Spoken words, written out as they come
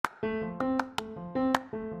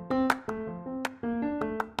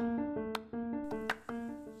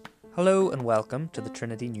Hello and welcome to the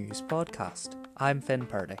Trinity News podcast. I'm Finn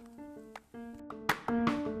Purdy.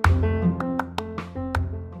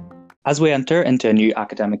 As we enter into a new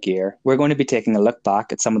academic year, we're going to be taking a look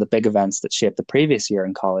back at some of the big events that shaped the previous year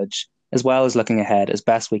in college, as well as looking ahead as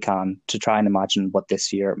best we can to try and imagine what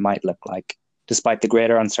this year might look like, despite the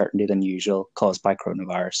greater uncertainty than usual caused by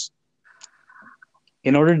coronavirus.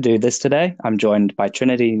 In order to do this today, I'm joined by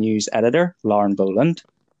Trinity News editor Lauren Boland.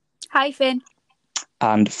 Hi, Finn.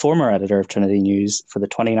 And former editor of Trinity News for the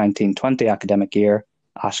 2019-20 academic year,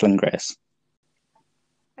 Aisling Grace.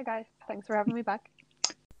 Hi guys, thanks for having me back.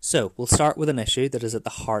 So, we'll start with an issue that is at the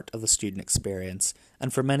heart of the student experience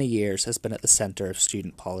and for many years has been at the centre of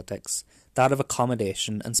student politics, that of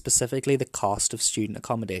accommodation and specifically the cost of student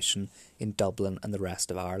accommodation in Dublin and the rest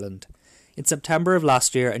of Ireland. In September of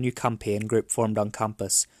last year, a new campaign group formed on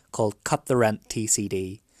campus called Cut the Rent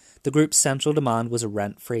TCD. The group's central demand was a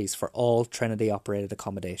rent freeze for all Trinity-operated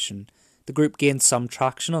accommodation. The group gained some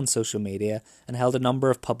traction on social media and held a number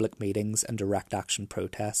of public meetings and direct action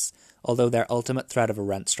protests, although their ultimate threat of a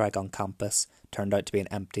rent strike on campus turned out to be an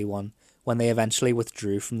empty one, when they eventually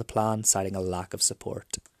withdrew from the plan, citing a lack of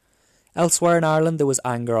support. Elsewhere in Ireland, there was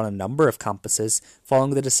anger on a number of campuses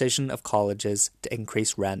following the decision of colleges to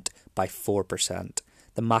increase rent by 4%,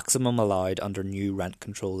 the maximum allowed under new rent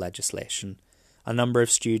control legislation. A number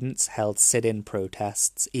of students held sit-in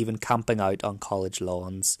protests, even camping out on college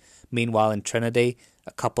lawns. Meanwhile, in Trinity,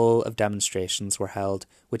 a couple of demonstrations were held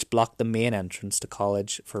which blocked the main entrance to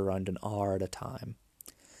college for around an hour at a time.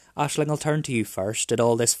 Aisling, I'll turn to you first. Did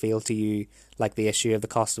all this feel to you like the issue of the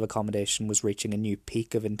cost of accommodation was reaching a new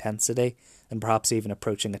peak of intensity and perhaps even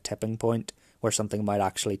approaching a tipping point where something might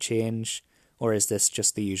actually change? Or is this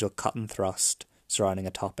just the usual cut and thrust surrounding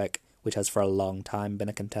a topic which has for a long time been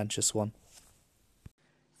a contentious one?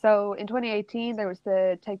 So in 2018, there was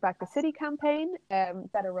the Take Back the City campaign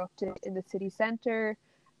that erupted in the city centre.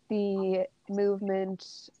 The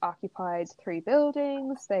movement occupied 3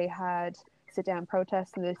 buildings. They had sit-down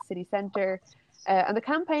protests in the city centre. And the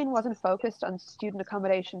campaign wasn't focused on student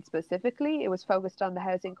accommodation specifically. It was focused on the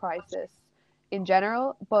housing crisis in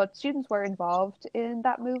general. But students were involved in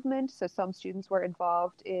that movement. So some students were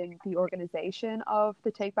involved in the organisation of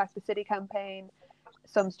the Take Back the City campaign.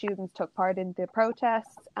 Some students took part in the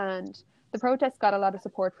protests, and the protests got a lot of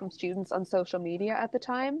support from students on social media at the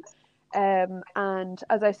time. And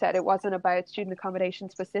as I said, it wasn't about student accommodation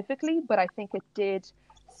specifically, but I think it did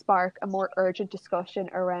spark a more urgent discussion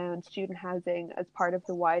around student housing as part of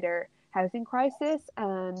the wider housing crisis,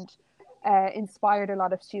 and inspired a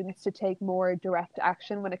lot of students to take more direct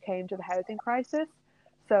action when it came to the housing crisis.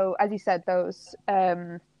 So, as you said, those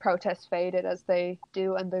protests faded as they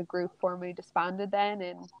do, and the group formally disbanded then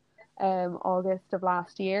in August of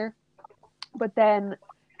last year. But then,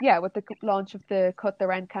 with the launch of the Cut the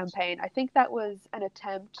Rent campaign, I think that was an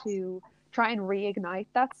attempt to try and reignite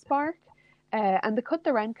that spark. And the Cut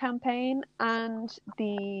the Rent campaign and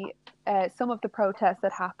the some of the protests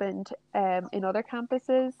that happened in other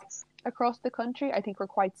campuses across the country, I think were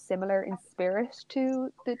quite similar in spirit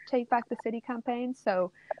to the Take Back the City campaign.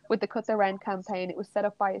 So with the Cut the Rent campaign, it was set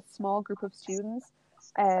up by a small group of students,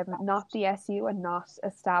 not the SU and not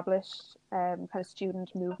established kind of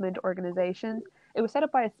student movement organizations. It was set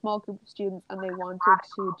up by a small group of students, and they wanted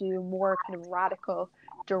to do more kind of radical,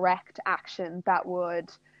 direct action that would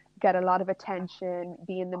get a lot of attention,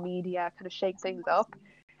 be in the media, kind of shake things up.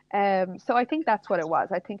 So I think that's what it was.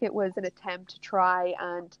 I think it was an attempt to try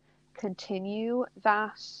and continue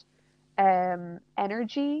that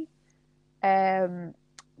energy.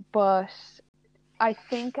 But I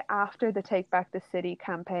think after the Take Back the City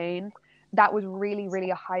campaign, that was really,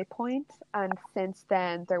 really a high point. And since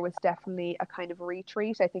then, there was definitely a kind of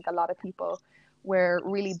retreat. I think a lot of people were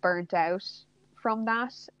really burnt out from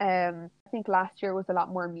that. I think last year was a lot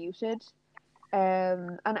more muted.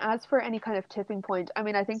 And as for any kind of tipping point, I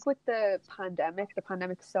mean, I think with the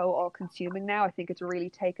pandemic's so all-consuming now. I think it's really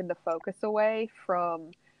taken the focus away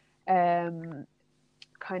from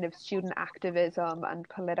kind of student activism and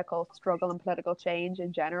political struggle and political change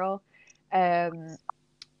in general.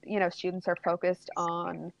 Students are focused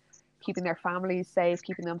on keeping their families safe,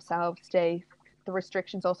 keeping themselves safe. The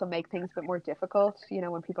restrictions also make things a bit more difficult,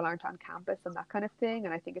 when people aren't on campus and that kind of thing.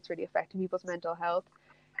 And I think it's really affecting people's mental health.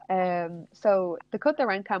 So the Cut the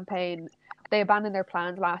Rent campaign, they abandoned their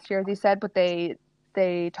plans last year, as you said, but they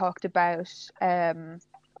talked about,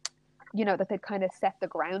 that they'd kind of set the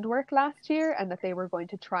groundwork last year and that they were going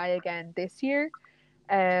to try again this year.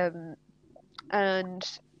 And,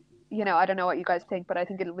 I don't know what you guys think, but I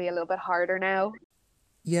think it'll be a little bit harder now.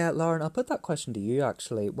 Yeah, Lauren, I'll put that question to you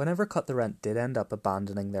actually. Whenever Cut the Rent did end up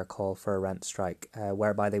abandoning their call for a rent strike,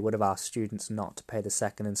 whereby they would have asked students not to pay the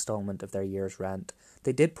second instalment of their year's rent,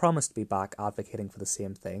 they did promise to be back advocating for the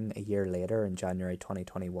same thing a year later in January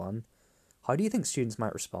 2021. How do you think students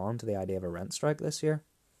might respond to the idea of a rent strike this year?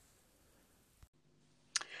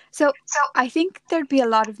 So I think there'd be a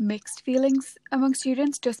lot of mixed feelings among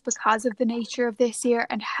students just because of the nature of this year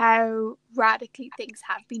and how radically things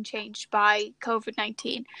have been changed by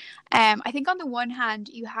COVID-19. I think on the one hand,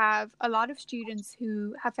 you have a lot of students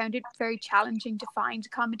who have found it very challenging to find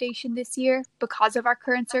accommodation this year because of our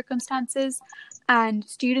current circumstances. And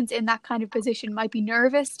students in that kind of position might be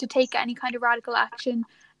nervous to take any kind of radical action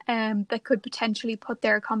that could potentially put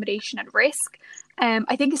their accommodation at risk.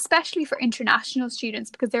 I think especially for international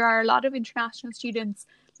students, because there are a lot of international students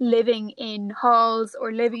living in halls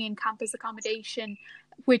or living in campus accommodation,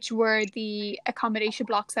 which were the accommodation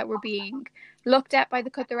blocks that were being looked at by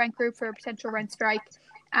the Cut the Rent group for a potential rent strike.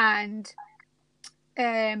 And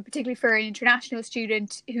particularly for an international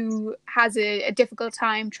student who has a difficult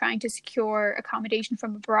time trying to secure accommodation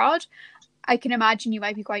from abroad, I can imagine you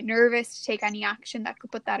might be quite nervous to take any action that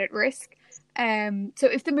could put that at risk. So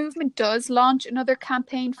if the movement does launch another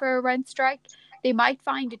campaign for a rent strike, they might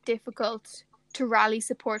find it difficult to rally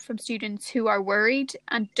support from students who are worried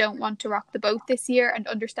and don't want to rock the boat this year, and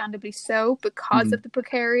understandably so, because of the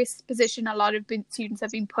precarious position a lot of students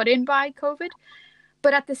have been put in by COVID.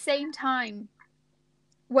 But at the same time,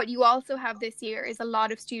 what you also have this year is a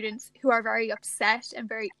lot of students who are very upset and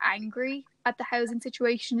very angry at the housing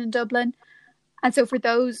situation in Dublin. And so for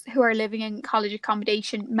those who are living in college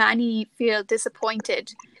accommodation, many feel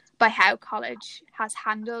disappointed by how college has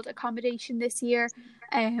handled accommodation this year.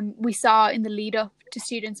 We saw in the lead up to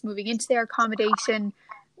students moving into their accommodation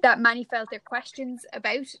that many felt their questions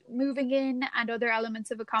about moving in and other elements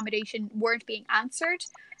of accommodation weren't being answered.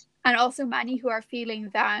 And also many who are feeling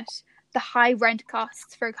that the high rent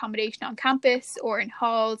costs for accommodation on campus or in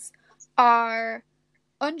halls are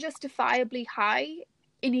unjustifiably high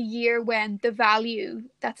in a year when the value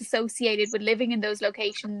that's associated with living in those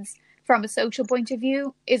locations from a social point of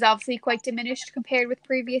view is obviously quite diminished compared with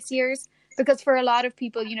previous years. Because for a lot of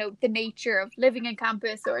people, you know, the nature of living in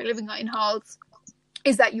campus or living in halls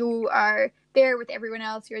is that you are there with everyone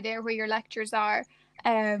else, you're there where your lectures are.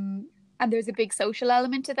 And there's a big social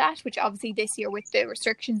element to that, which obviously this year with the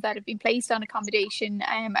restrictions that have been placed on accommodation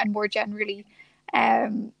and more generally,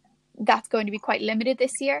 that's going to be quite limited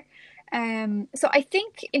this year. So I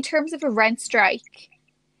think in terms of a rent strike,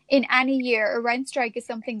 in any year, a rent strike is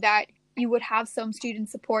something that you would have some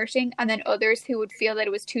students supporting and then others who would feel that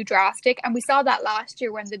it was too drastic. And we saw that last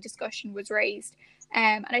year when the discussion was raised.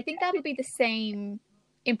 And I think that'll be the same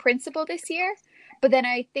in principle this year. But then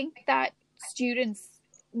I think that students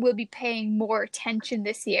will be paying more attention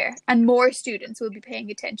this year, and more students will be paying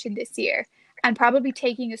attention this year and probably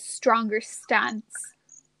taking a stronger stance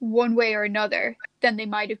one way or another than they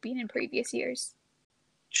might have been in previous years.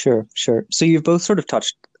 Sure. So you've both sort of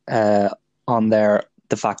touched on there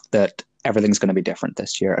the fact that everything's going to be different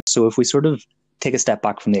this year. So if we sort of take a step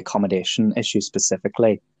back from the accommodation issue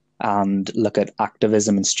specifically and look at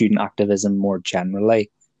activism and student activism more generally,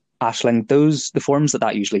 Aisling, the forms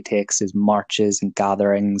that usually takes is marches and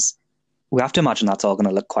gatherings. We have to imagine that's all going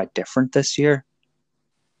to look quite different this year.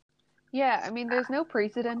 Yeah, I mean, there's no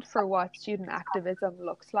precedent for what student activism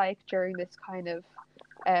looks like during this kind of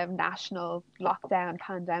national lockdown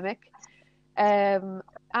pandemic.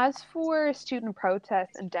 As for student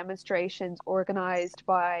protests and demonstrations organized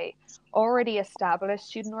by already established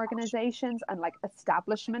student organizations and like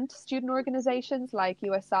establishment student organizations like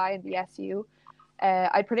USI and the SU,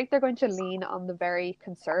 I predict they're going to lean on the very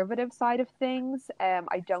conservative side of things.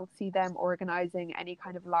 I don't see them organizing any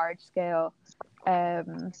kind of large scale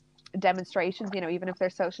demonstrations, you know, even if they're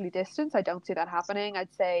socially distanced. I don't see that happening.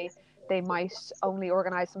 I'd say they might only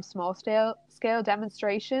organize some small scale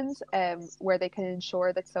demonstrations where they can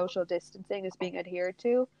ensure that social distancing is being adhered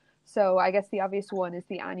to. So I guess the obvious one is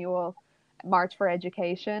the annual March for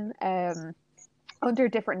Education, under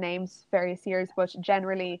different names various years, but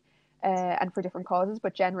generally and for different causes,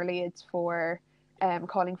 but generally it's for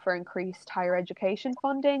calling for increased higher education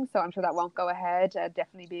funding. So I'm sure that won't go ahead.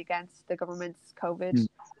 Definitely be against the government's COVID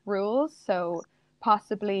rules. So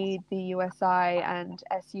possibly the USI and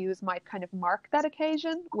SUs might kind of mark that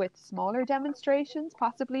occasion with smaller demonstrations,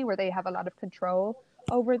 possibly where they have a lot of control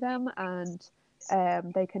over them and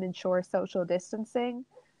they can ensure social distancing.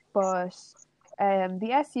 But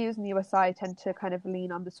the SUs and the USI tend to kind of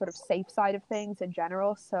lean on the sort of safe side of things in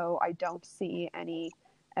general. So I don't see any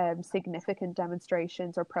significant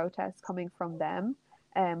demonstrations or protests coming from them.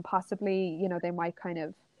 Possibly, they might kind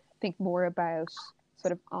of think more about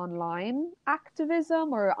sort of online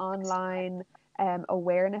activism or online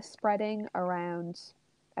awareness spreading around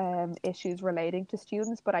issues relating to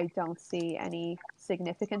students, but I don't see any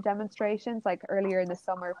significant demonstrations. Like earlier in the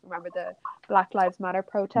summer, remember the Black Lives Matter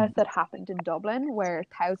protest that happened in Dublin where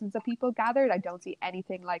thousands of people gathered? I don't see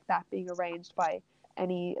anything like that being arranged by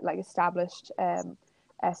any like established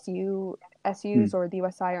SUs or the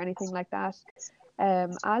USI or anything like that.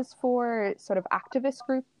 As for sort of activist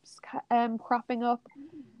groups cropping up,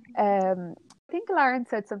 I think Lauren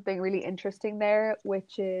said something really interesting there,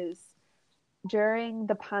 which is during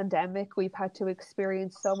the pandemic, we've had to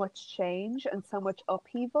experience so much change and so much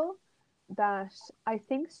upheaval that I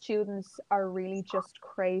think students are really just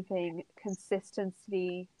craving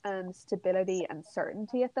consistency and stability and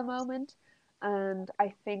certainty at the moment. And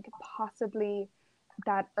I think possibly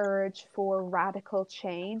that urge for radical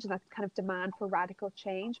change and that kind of demand for radical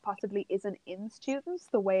change possibly isn't in students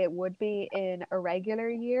the way it would be in a regular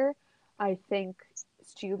year. I think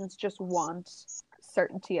students just want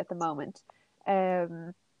certainty at the moment.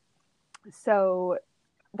 So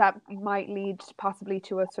that might lead possibly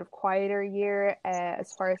to a sort of quieter year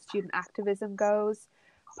as far as student activism goes.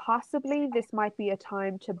 Possibly this might be a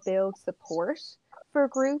time to build support for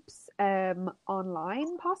groups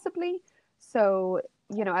online, possibly. So,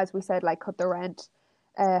 as we said, like Cut the Rent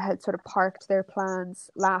had sort of parked their plans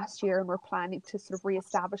last year and were planning to sort of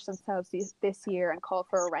reestablish themselves this year and call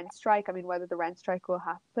for a rent strike. I mean, whether the rent strike will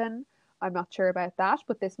happen, I'm not sure about that,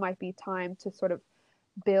 but this might be time to sort of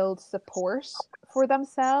build support for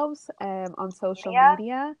themselves on social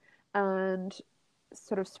media and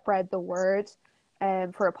sort of spread the word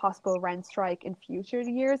for a possible rent strike in future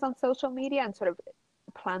years on social media and sort of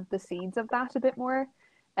plant the seeds of that a bit more.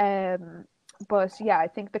 But yeah, I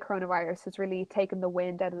think the coronavirus has really taken the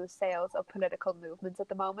wind out of the sails of political movements at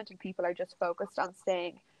the moment, and people are just focused on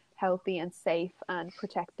staying healthy and safe and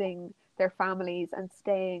protecting their families and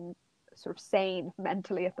staying sort of sane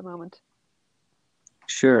mentally at the moment.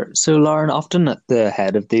 Sure. So, Lauren, often at the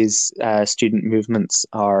head of these student movements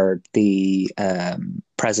are the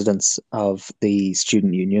presidents of the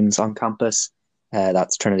student unions on campus.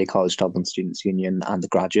 That's Trinity College Dublin Students' Union and the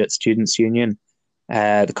Graduate Students' Union.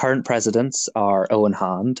 The current presidents are Owen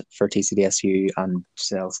Hand for TCDSU and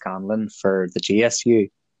Giselle Scanlon for the GSU.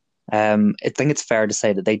 I think it's fair to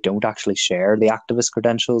say that they don't actually share the activist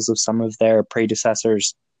credentials of some of their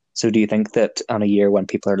predecessors. So do you think that on a year when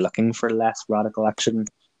people are looking for less radical action,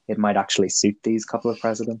 it might actually suit these couple of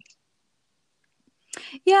presidents?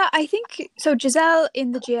 Yeah, I think so. Giselle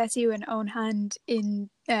in the GSU and Owen Hand in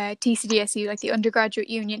TCDSU, like the undergraduate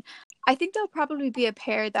union, I think they'll probably be a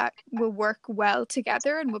pair that will work well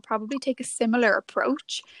together and will probably take a similar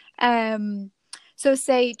approach. So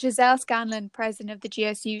say Giselle Scanlon, president of the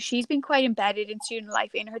GSU, she's been quite embedded in student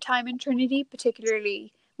life in her time in Trinity,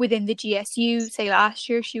 particularly within the GSU. Say last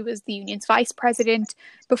year she was the union's vice president.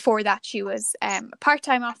 Before that she was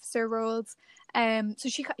part-time officer roles. So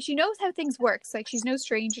she knows how things work. Like she's no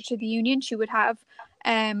stranger to the union. She would have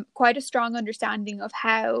quite a strong understanding of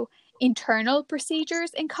how internal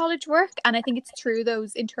procedures in college work, and I think it's through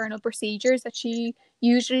those internal procedures that she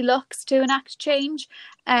usually looks to enact change.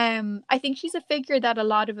 I think she's a figure that a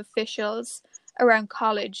lot of officials around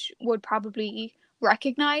college would probably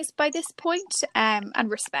recognize by this point and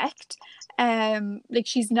respect. Like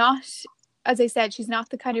she's not, as I said, she's not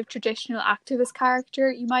the kind of traditional activist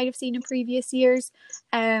character you might have seen in previous years.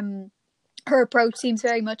 Her approach seems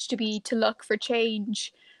very much to be to look for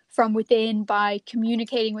change from within by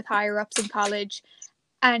communicating with higher ups in college.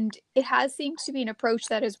 And it has seemed to be an approach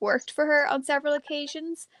that has worked for her on several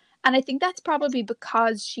occasions. And I think that's probably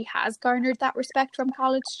because she has garnered that respect from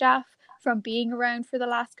college staff from being around for the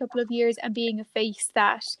last couple of years and being a face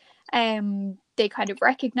that they kind of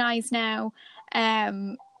recognise now.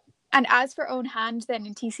 And as for Owen Hand then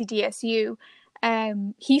in TCDSU,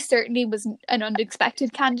 he certainly was an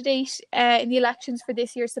unexpected candidate in the elections for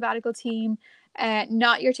this year's sabbatical team.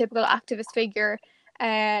 Not your typical activist figure.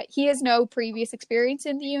 He has no previous experience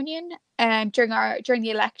in the union. During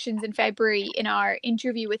the elections in February, in our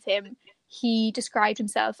interview with him, he described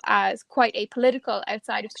himself as quite apolitical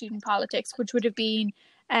outside of student politics, which would have been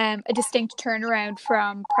a distinct turnaround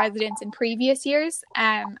from presidents in previous years,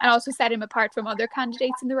 and also set him apart from other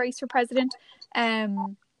candidates in the race for president.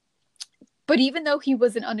 But even though he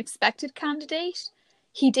was an unexpected candidate,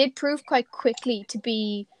 he did prove quite quickly to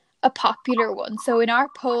be a popular one. So in our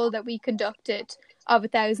poll that we conducted of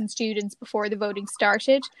 1,000 students before the voting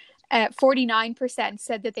started, 49%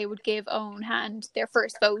 said that they would give Owen Hand their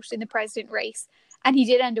first vote in the president race. and he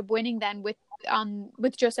did end up winning then with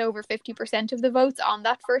just over 50% of the votes on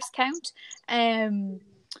that first count.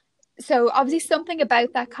 So obviously something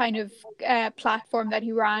about that kind of platform that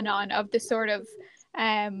he ran on, of the sort of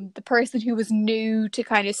the person who was new to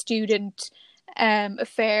kind of student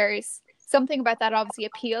affairs, something about that obviously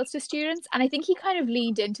appeals to students. And I think he kind of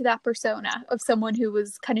leaned into that persona of someone who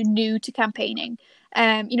was kind of new to campaigning.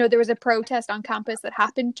 There was a protest on campus that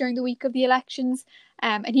happened during the week of the elections,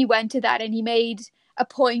 and he went to that, and he made a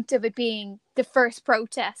point of it being the first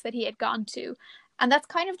protest that he had gone to. And that's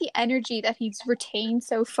kind of the energy that he's retained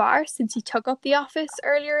so far since he took up the office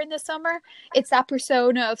earlier in the summer. It's that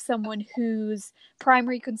persona of someone whose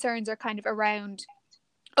primary concerns are kind of around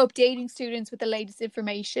updating students with the latest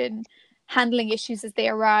information, handling issues as they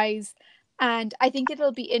arise. And I think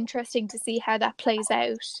it'll be interesting to see how that plays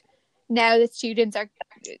out now that students are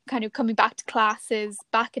kind of coming back to classes,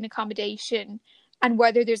 back in accommodation, and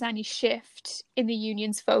whether there's any shift in the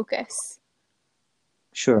union's focus.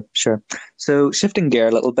 Sure. So shifting gear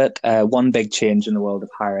a little bit, one big change in the world of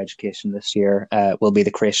higher education this year will be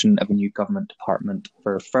the creation of a new government department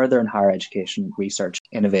for further and higher education, research,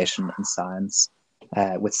 innovation and science,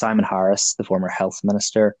 with Simon Harris, the former health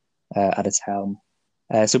minister, at its helm.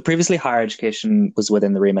 So previously higher education was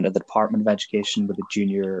within the remit of the Department of Education, with a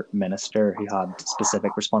junior minister who had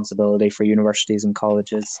specific responsibility for universities and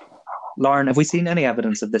colleges. Lauren, have we seen any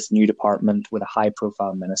evidence of this new department with a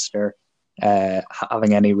high-profile minister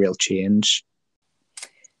having any real change?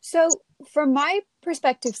 So from my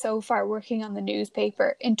perspective so far, working on the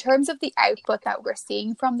newspaper, in terms of the output that we're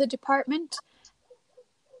seeing from the department,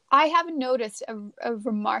 I haven't noticed a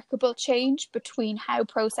remarkable change between how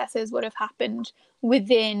processes would have happened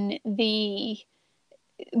within the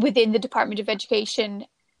Department of Education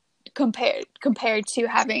compared to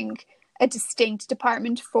having a distinct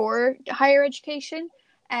department for higher education.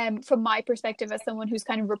 From my perspective as someone who's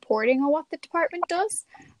kind of reporting on what the department does.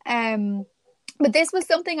 But this was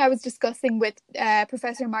something I was discussing with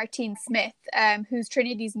Professor Martine Smith, who's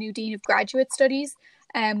Trinity's new Dean of Graduate Studies,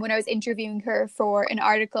 when I was interviewing her for an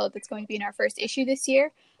article that's going to be in our first issue this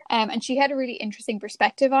year. And she had a really interesting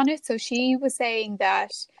perspective on it. So she was saying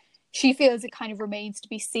that she feels it kind of remains to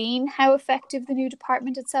be seen how effective the new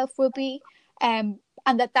department itself will be, and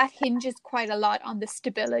that hinges quite a lot on the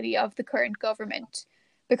stability of the current government.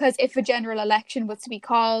 Because if a general election was to be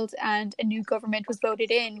called and a new government was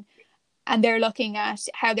voted in, and they're looking at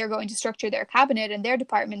how they're going to structure their cabinet and their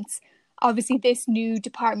departments, obviously this new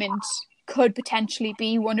department could potentially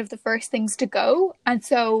be one of the first things to go. And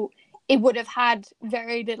so it would have had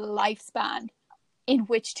very little lifespan in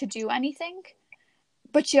which to do anything.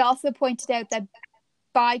 But she also pointed out that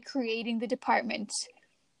by creating the department,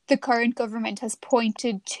 the current government has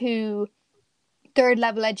pointed to third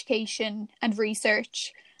level education and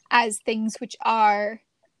research as things which are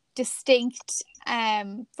distinct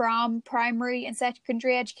from primary and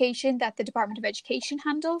secondary education that the Department of Education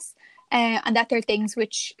handles, and that they're things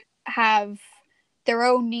which have their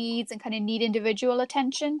own needs and kind of need individual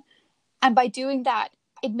attention. And by doing that,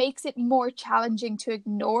 it makes it more challenging to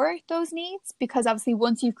ignore those needs, because obviously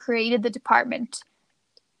once you've created the department,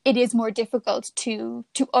 it is more difficult to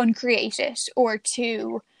uncreate it or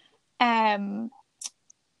to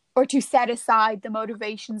set aside the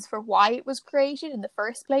motivations for why it was created in the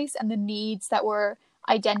first place and the needs that were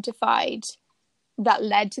identified that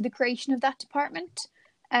led to the creation of that department.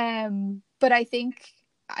 But I think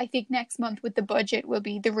next month with the budget will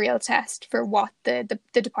be the real test for what the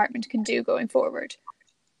department can do going forward.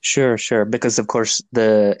 Sure. Because, of course,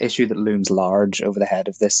 the issue that looms large over the head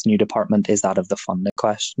of this new department is that of the funding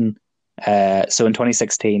question. So in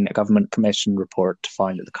 2016, a government commission report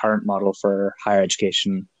found that the current model for higher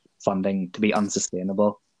education funding to be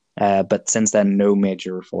unsustainable. But since then, no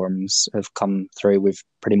major reforms have come through. We've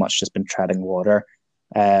pretty much just been treading water.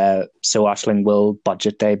 So, Aisling, will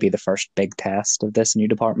Budget Day be the first big test of this new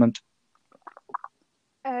department?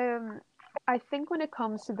 I think when it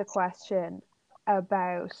comes to the question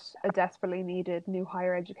about a desperately needed new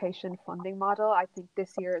higher education funding model, I think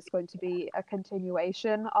this year is going to be a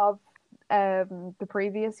continuation of the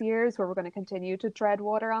previous years, where we're going to continue to tread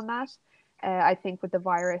water on that. I think with the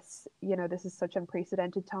virus, this is such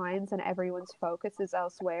unprecedented times and everyone's focus is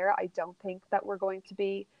elsewhere. I don't think that we're going to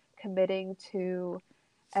be committing to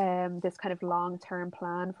this kind of long-term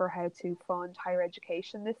plan for how to fund higher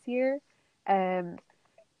education this year.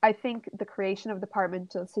 I think the creation of the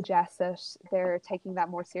department will suggest that they're taking that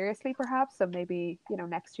more seriously, perhaps. So maybe,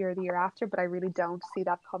 next year or the year after, but I really don't see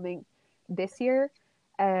that coming this year.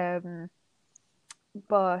 But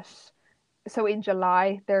so in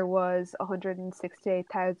July, there was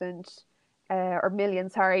 168,000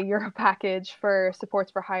 euro package for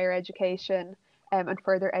supports for higher education and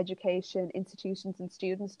further education institutions and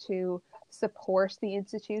students to support the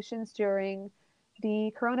institutions during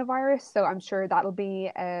the coronavirus. So I'm sure that'll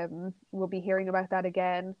be we'll be hearing about that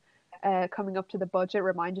again coming up to the budget,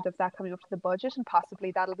 reminded of that coming up to the budget, and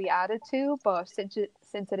possibly that'll be added to. But since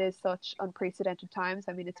it is such unprecedented times,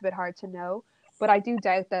 I mean, it's a bit hard to know. But I do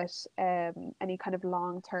doubt that any kind of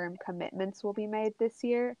long-term commitments will be made this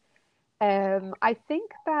year. I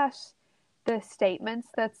think that the statements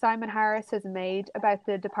that Simon Harris has made about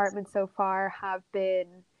the department so far have been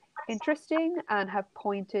interesting and have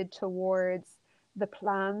pointed towards the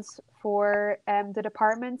plans for the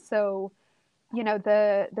department. So, you know,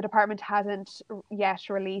 the department hasn't yet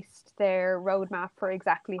released their roadmap for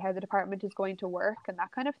exactly how the department is going to work and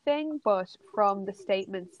that kind of thing. But from the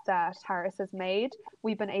statements that Harris has made,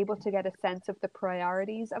 we've been able to get a sense of the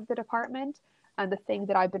priorities of the department. And the thing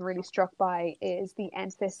that I've been really struck by is the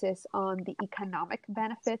emphasis on the economic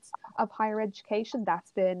benefits of higher education.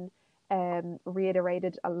 That's been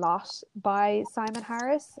reiterated a lot by Simon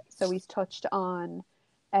Harris. So he's touched on,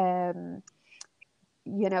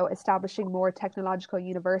 establishing more technological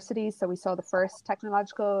universities. So we saw the first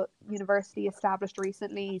technological university established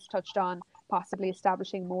recently. He's touched on possibly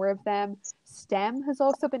establishing more of them. STEM has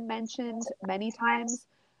also been mentioned many times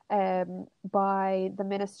by the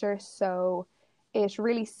minister. So it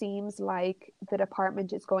really seems like the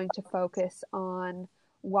department is going to focus on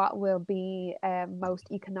what will be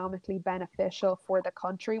most economically beneficial for the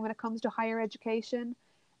country when it comes to higher education,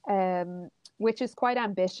 which is quite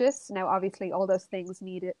ambitious. Now, obviously, all those things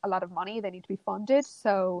need a lot of money. They need to be funded.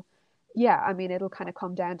 So, yeah, I mean, it'll kind of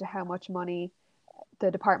come down to how much money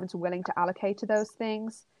the department's willing to allocate to those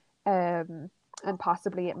things. And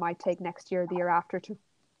possibly it might take next year, the year after,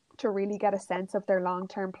 to really get a sense of their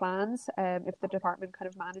long-term plans, if the department kind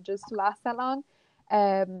of manages to last that long.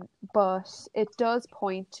 But it does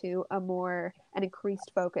point to an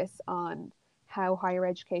increased focus on how higher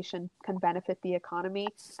education can benefit the economy.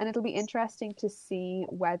 And it'll be interesting to see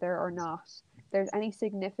whether or not there's any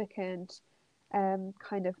significant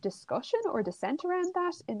kind of discussion or dissent around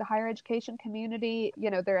that in the higher education community.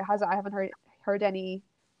 You know, I haven't heard any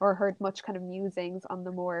or heard much kind of musings on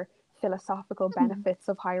the more philosophical benefits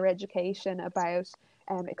of higher education, about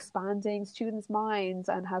expanding students' minds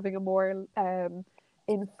and having a more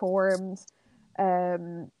informed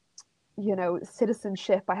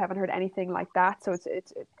citizenship. I haven't heard anything like that. So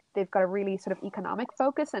it's they've got a really sort of economic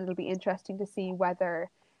focus, and it'll be interesting to see whether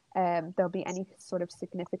there'll be any sort of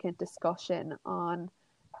significant discussion on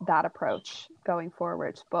that approach going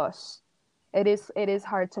forward. But it is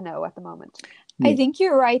hard to know at the moment. I think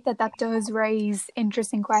you're right that does raise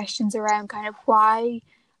interesting questions around kind of why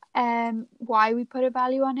we put a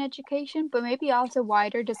value on education, but maybe also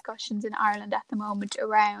wider discussions in Ireland at the moment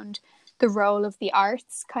around the role of the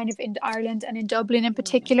arts kind of in Ireland and in Dublin in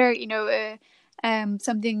particular. You know, a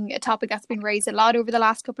topic that's been raised a lot over the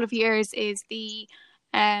last couple of years is the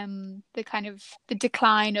kind of the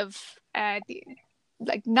decline of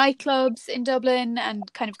like nightclubs in Dublin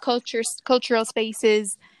and kind of cultural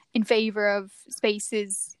spaces in favour of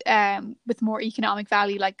spaces with more economic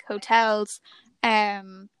value like hotels.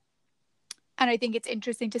 And I think it's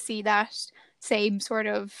interesting to see that same sort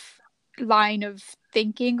of line of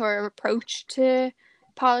thinking or approach to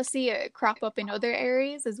policy crop up in other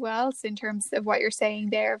areas as well. So in terms of what you're saying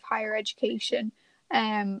there of higher education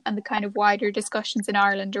and the kind of wider discussions in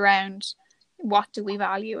Ireland around what do we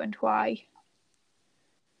value and why.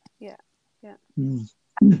 Yeah.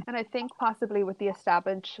 And I think possibly with the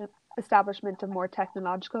establishment of more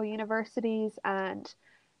technological universities, and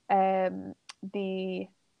the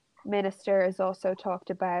minister has also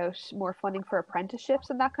talked about more funding for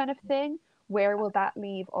apprenticeships and that kind of thing. Where will that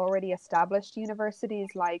leave already established universities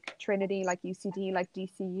like Trinity, like UCD, like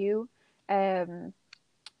DCU?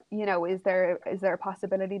 Is there a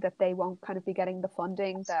possibility that they won't kind of be getting the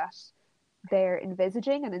funding that they're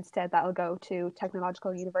envisaging, and instead that'll go to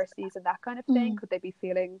technological universities and that kind of thing? Could they be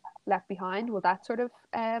feeling left behind? Will that sort of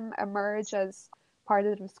emerge as part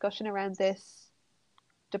of the discussion around this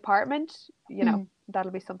department?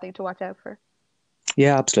 That'll be something to watch out for.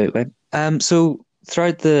 Yeah, absolutely. So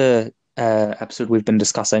throughout the episode, we've been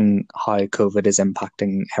discussing how COVID is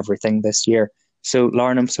impacting everything this year. So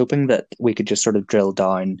Lauren, I'm hoping that we could just sort of drill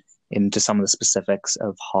down into some of the specifics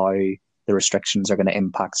of how the restrictions are going to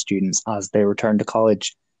impact students as they return to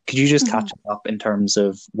college. Could you just catch up in terms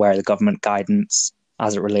of where the government guidance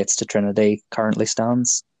as it relates to Trinity currently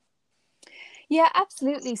stands? Yeah,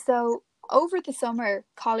 absolutely. So over the summer,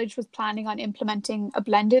 college was planning on implementing a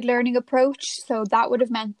blended learning approach. So that would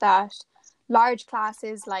have meant that large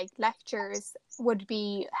classes like lectures would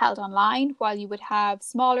be held online, while you would have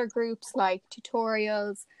smaller groups like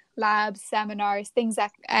tutorials, labs, seminars, things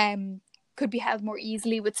that could be held more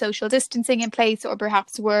easily with social distancing in place, or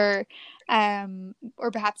perhaps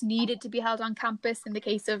needed to be held on campus in the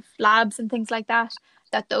case of labs and things like that,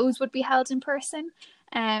 those would be held in person.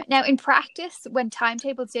 Now, in practice, when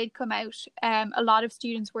timetables did come out, a lot of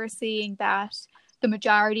students were seeing that the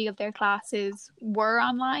majority of their classes were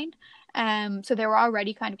online. So there were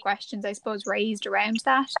already kind of questions, I suppose, raised around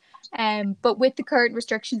that. But with the current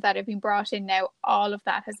restrictions that have been brought in now, all of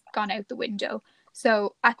that has gone out the window.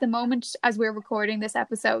 So at the moment, as we're recording this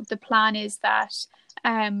episode, the plan is that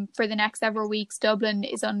for the next several weeks, Dublin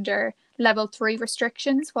is under level 3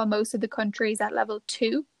 restrictions, while most of the country is at level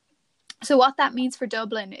 2. So what that means for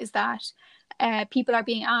Dublin is that people are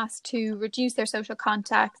being asked to reduce their social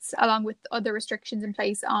contacts, along with other restrictions in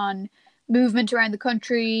place on movement around the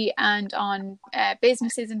country and on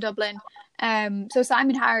businesses in Dublin. So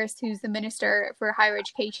Simon Harris, who's the Minister for Higher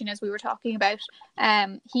Education, as we were talking about,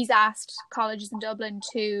 he's asked colleges in Dublin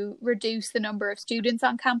to reduce the number of students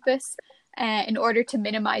on campus in order to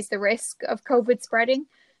minimise the risk of COVID spreading.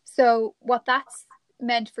 So what that's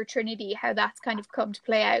meant for Trinity, how that's kind of come to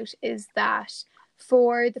play out, is that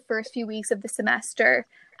for the first few weeks of the semester,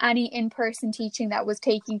 any in-person teaching that was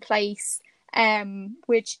taking place,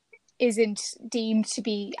 which isn't deemed to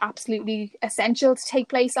be absolutely essential to take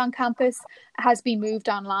place on campus, has been moved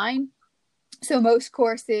online. So most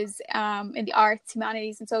courses in the arts,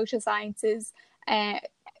 humanities and social sciences,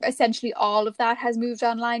 essentially all of that has moved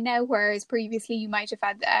online now, whereas previously you might have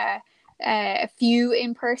had a few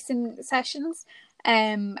in-person sessions.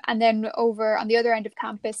 And then over on the other end of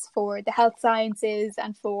campus, for the health sciences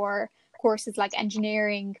and for courses like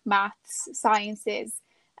engineering, maths, sciences,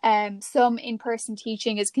 some in-person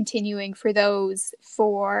teaching is continuing for those.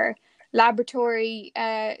 For laboratory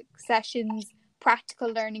sessions,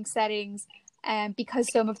 practical learning settings,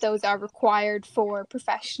 because some of those are required for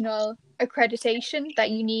professional accreditation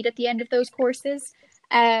that you need at the end of those courses.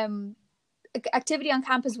 Activity on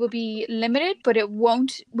campus will be limited, but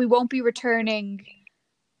we won't be returning.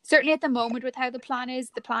 Certainly at the moment, with how the plan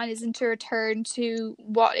isn't to return to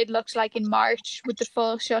what it looked like in March with the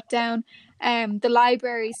full shutdown. The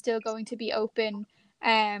library is still going to be open.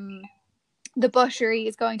 The butchery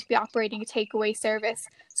is going to be operating a takeaway service.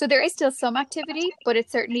 So there is still some activity, but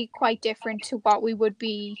it's certainly quite different to what we would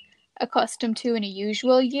be accustomed to in a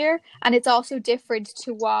usual year. And it's also different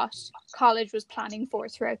to what college was planning for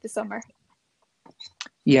throughout the summer.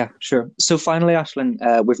 Yeah, sure. So finally,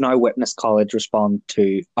 Aisling, we've now witnessed college respond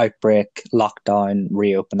to outbreak, lockdown,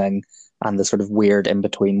 reopening, and the sort of weird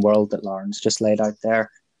in-between world that Lauren's just laid out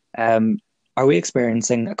there. Are we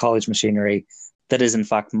experiencing a college machinery that is in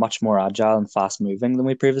fact much more agile and fast-moving than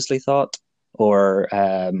we previously thought? Or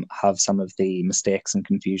have some of the mistakes and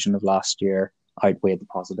confusion of last year outweighed the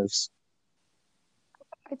positives?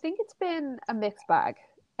 I think it's been a mixed bag.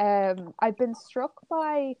 I've been struck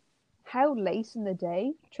by how late in the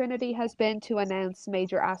day Trinity has been to announce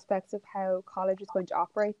major aspects of how college is going to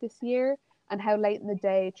operate this year, and how late in the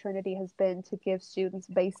day Trinity has been to give students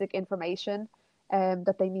basic information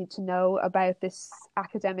that they need to know about this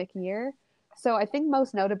academic year. So I think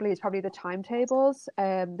most notably is probably the timetables.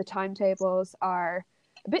 The timetables are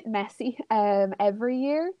a bit messy every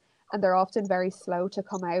year, and they're often very slow to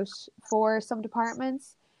come out for some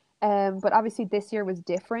departments. But obviously this year was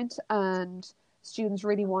different, and students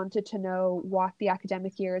really wanted to know what the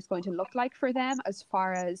academic year is going to look like for them, as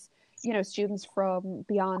far as, you know, students from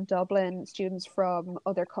beyond Dublin, students from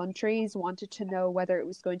other countries wanted to know whether it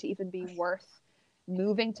was going to even be worth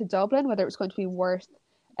moving to Dublin, whether it was going to be worth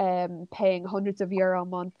paying hundreds of euro a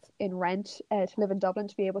month in rent to live in Dublin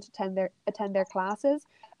to be able to attend their classes.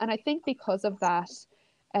 And I think because of that,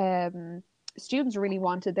 students really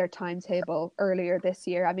wanted their timetable earlier this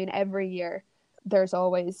year. I mean, every year there's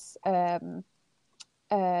always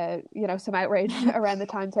some outrage around the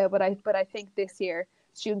timetable, but I think this year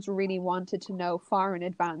students really wanted to know far in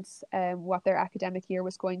advance what their academic year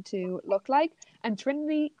was going to look like. And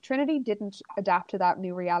Trinity didn't adapt to that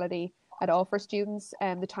new reality at all for students.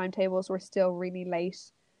 The timetables were still really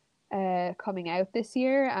late coming out this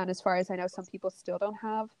year, and as far as I know, some people still don't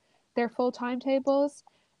have their full timetables.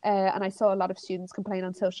 And I saw a lot of students complain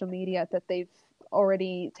on social media that they've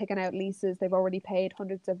already taken out leases, they've already paid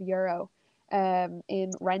hundreds of euro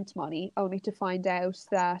in rent money, only to find out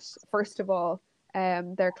that, first of all,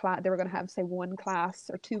 they were going to have, say, one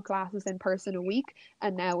class or two classes in person a week,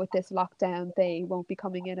 and now with this lockdown they won't be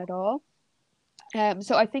coming in at all.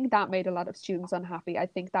 So I think that made a lot of students unhappy. I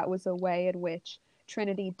think that was a way in which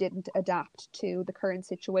Trinity didn't adapt to the current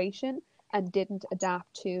situation, and didn't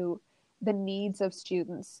adapt to the needs of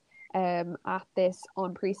students at this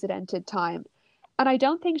unprecedented time. And I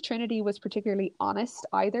don't think Trinity was particularly honest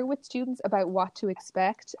either with students about what to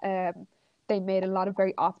expect. They made a lot of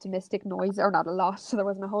very optimistic noise, or not a lot, so there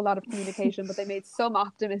wasn't a whole lot of communication, but they made some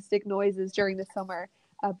optimistic noises during the summer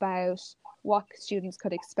about what students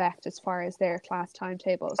could expect as far as their class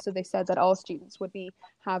timetable. So they said that all students would be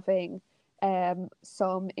having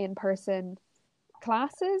some in-person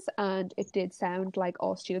classes, and it did sound like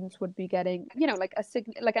all students would be getting,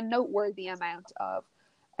 like a noteworthy amount of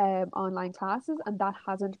online classes, and that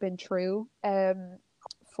hasn't been true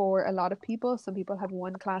for a lot of people. Some people have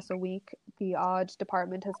one class a week. The odd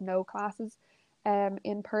department has no classes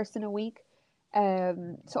in person a week.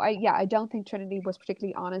 So I don't think Trinity was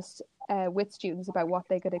particularly honest with students about what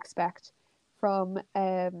they could expect from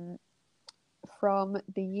the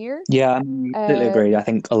year. Yeah, I completely agree. I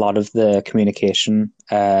think a lot of the communication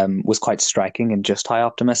was quite striking in just how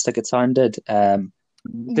optimistic it sounded. I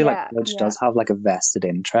feel like college does have like a vested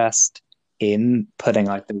interest in putting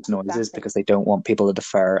out those noises because they don't want people to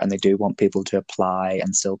defer, and they do want people to apply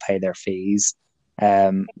and still pay their fees.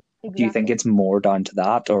 Do you think it's more down to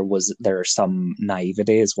that, or was there some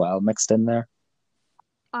naivety as well mixed in there?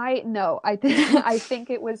 I think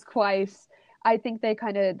it was quite. I think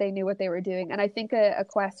they knew what they were doing, and I think a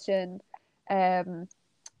question,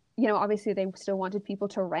 obviously they still wanted people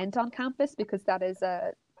to rent on campus because that is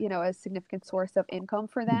a significant source of income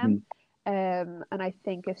for them. And I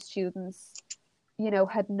think if students,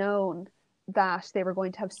 had known that they were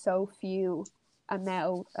going to have so few, and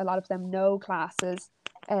now a lot of them no classes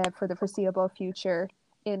for the foreseeable future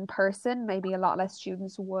in person, maybe a lot less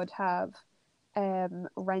students would have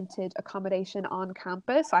rented accommodation on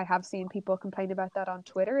campus. I have seen people complain about that on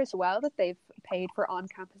Twitter as well, that they've paid for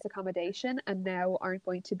on-campus accommodation and now aren't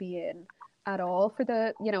going to be in at all for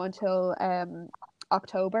the until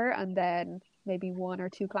October, and then maybe 1 or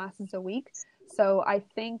 2 classes a week. So I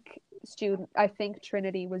think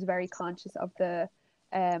Trinity was very conscious of the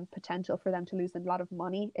potential for them to lose a lot of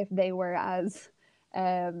money if they were as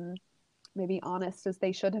maybe honest as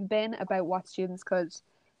they should have been about what students could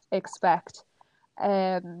expect.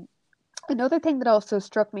 Another thing that also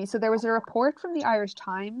struck me, so there was a report from the Irish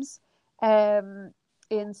Times in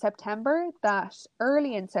September that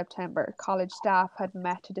early in September, college staff had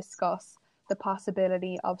met to discuss the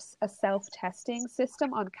possibility of a self-testing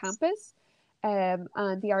system on campus. And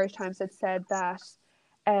the Irish Times had said that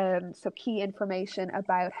so key information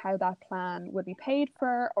about how that plan would be paid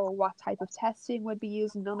for or what type of testing would be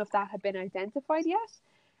used, none of that had been identified yet.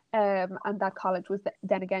 And that college was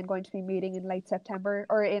then again going to be meeting in late September,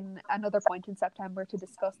 or in another point in September, to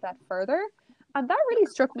discuss that further. And that really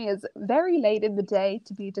struck me as very late in the day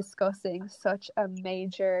to be discussing such a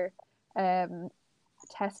major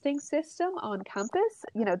testing system on campus.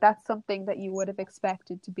 That's something that you would have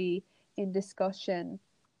expected to be in discussion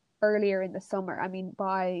earlier in the summer. I mean,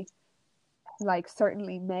 by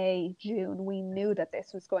certainly May, June, we knew that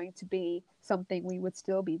this was going to be something we would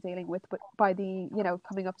still be dealing with, but by the,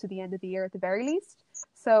 coming up to the end of the year at the very least.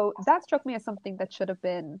 So that struck me as something that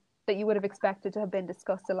that you would have expected to have been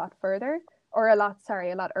discussed a lot further, or a lot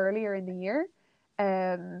earlier in the year.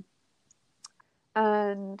 And,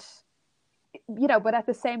 but at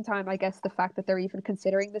the same time, I guess the fact that they're even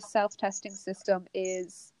considering this self-testing system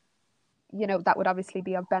is, that would obviously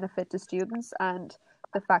be of benefit to students, and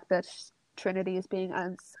the fact that Trinity is being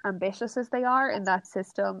as ambitious as they are in that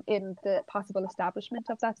system, in the possible establishment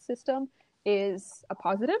of that system, is a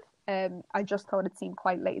positive. I just thought it seemed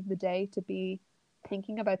quite late in the day to be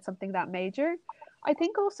thinking about something that major. I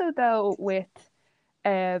think also, though, with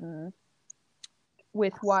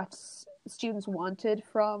what students wanted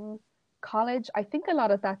from college, I think a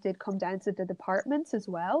lot of that did come down to the departments as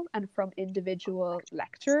well, and from individual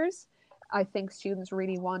lecturers. I think students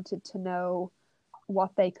really wanted to know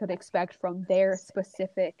what they could expect from their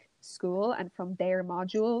specific school and from their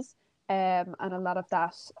modules. And a lot of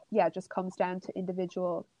that, just comes down to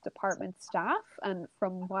individual department staff. And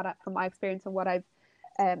from my experience and what I've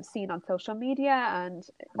seen on social media, and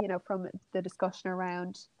from the discussion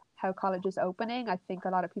around how college is opening, I think a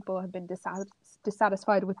lot of people have been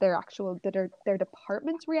dissatisfied with their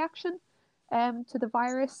department's reaction to the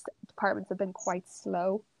virus. Departments have been quite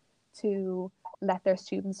slow to let their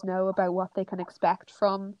students know about what they can expect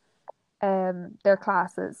from their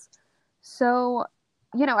classes. So,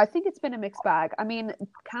 I think it's been a mixed bag. I mean,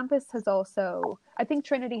 I think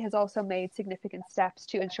Trinity has also made significant steps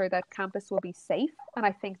to ensure that campus will be safe. And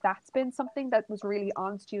I think that's been something that was really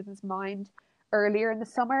on students' mind earlier in the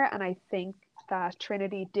summer. And I think that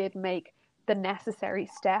Trinity did make the necessary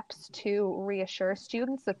steps to reassure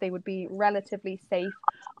students that they would be relatively safe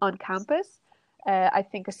on campus. I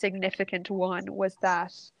think a significant one was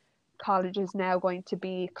that college is now going to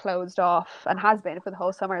be closed off, and has been for the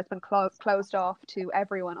whole summer. It's been closed off to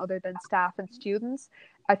everyone other than staff and students.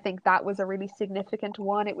 I think that was a really significant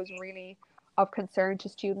one. It was really of concern to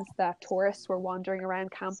students that tourists were wandering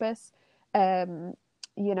around campus, in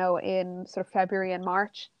sort of February and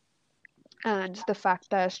March. And the fact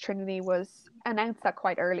that Trinity was announced that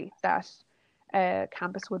quite early, that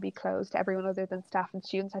campus would be closed to everyone other than staff and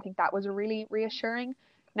students, I think that was really reassuring.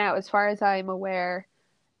 Now, as far as I'm aware,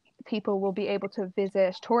 tourists will be able to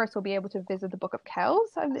visit the Book of Kells.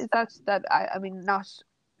 Is that I mean, not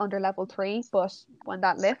under level 3, but when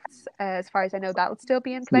that lifts, as far as I know, that will still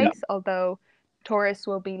be in place, although tourists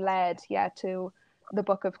will be led, to the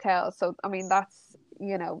Book of Kells. So, I mean, that's,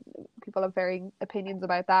 people have varying opinions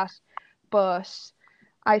about that. But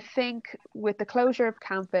I think with the closure of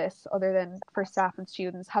campus, other than for staff and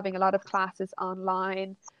students, having a lot of classes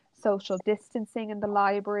online, social distancing in the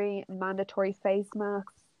library, mandatory face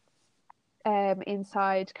masks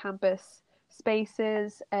inside campus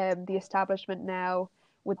spaces, the establishment now,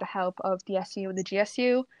 with the help of the SU and the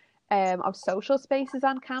GSU, of social spaces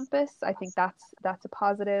on campus, I think that's a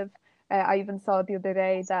positive. I even saw the other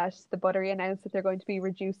day that the Buttery announced that they're going to be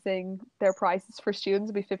reducing their prices for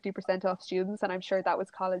students, it'll be 50% off students, and I'm sure that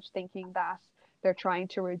was college thinking that they're trying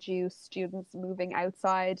to reduce students moving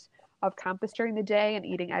outside of campus during the day and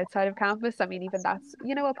eating outside of campus. I mean, even that's,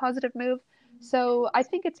 a positive move. So I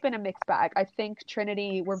think it's been a mixed bag. I think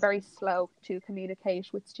Trinity were very slow to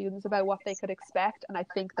communicate with students about what they could expect, and I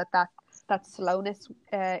think that slowness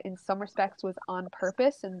in some respects was on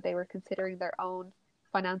purpose, and they were considering their own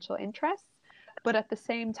financial interests. But at the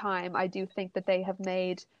same time, I do think that they have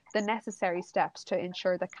made the necessary steps to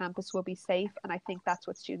ensure that campus will be safe, and I think that's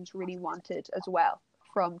what students really wanted as well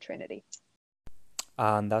from Trinity.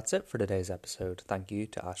 And that's it for today's episode. Thank you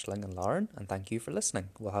to Aisling and Lauren, and thank you for listening.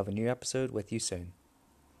 We'll have a new episode with you soon.